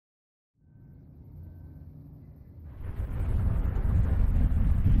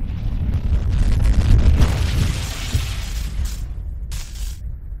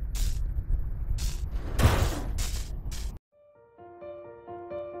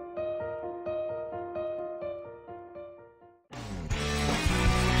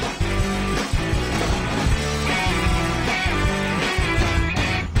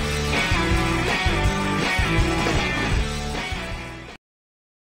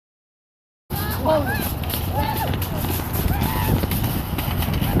Now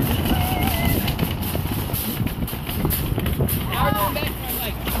we're going back to my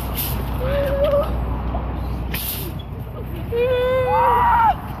bike.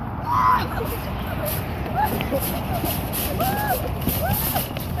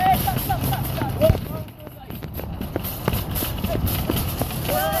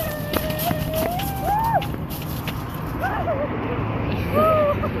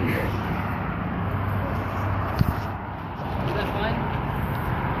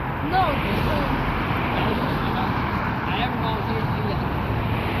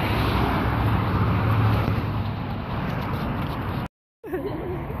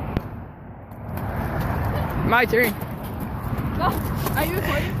 My turn. Oh, are you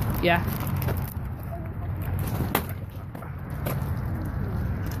recording? Yeah.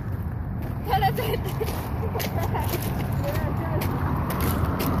 That's it.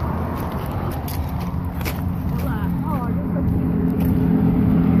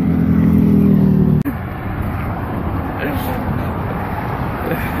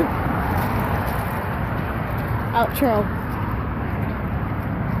 Outro.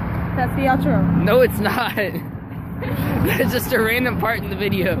 That's the outro. No, it's not. That's just a random part in the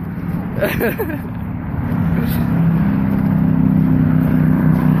video.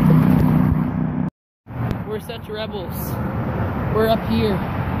 We're such rebels. We're up here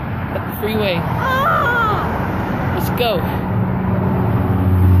at the freeway. Ah! Let's go.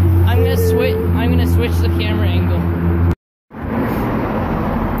 I'm gonna switch the camera angle.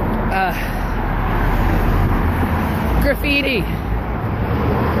 Graffiti.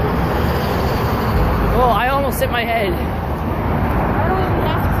 Oh, I almost hit my head. I don't even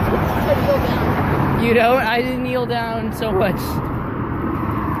have to kneel down. You don't? I didn't kneel down so much.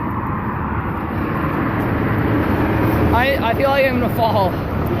 I feel like I'm gonna fall.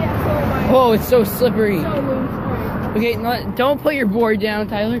 Yeah, so am I. Whoa, it's so slippery. So loose. Right. Okay, no, don't put your board down,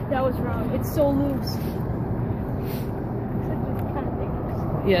 Tyler. That was wrong. It's so loose. It's kind of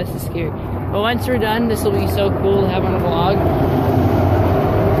dangerous. Yeah, this is scary. But once we're done, this will be so cool to have on a vlog.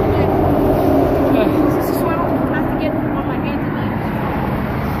 This is why I don't have to get on my hands and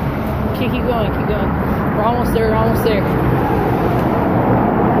knees. Okay, keep going, keep going. We're almost there, we're almost there.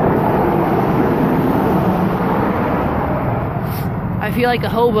 I feel like a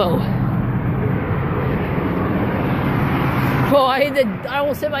hobo. Whoa, I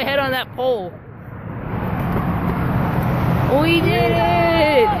almost hit my head on that pole. We did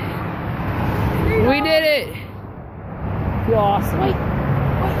it! We did it! Feel awesome. Wait.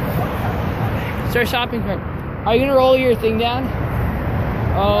 Start shopping cart. Are you gonna roll your thing down?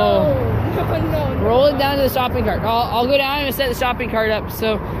 Oh. No. Roll it down to the shopping cart. I'll go down and set the shopping cart up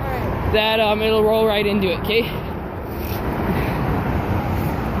so that it'll roll right into it, okay?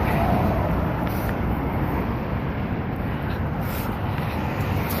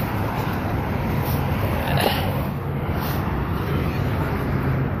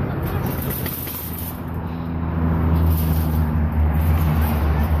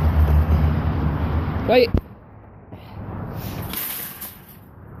 Wait.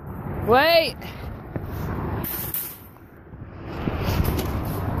 Wait.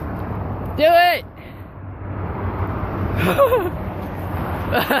 Do it.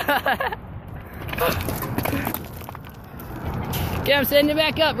 Okay, I'm setting it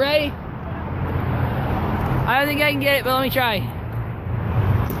back up. Ready? I don't think I can get it, but let me try.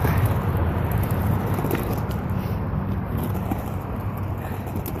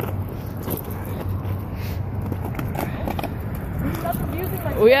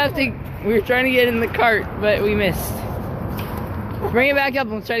 We were trying to get in the cart, but we missed. Bring it back up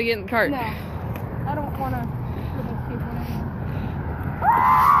and let's try to get in the cart. No, I don't want to.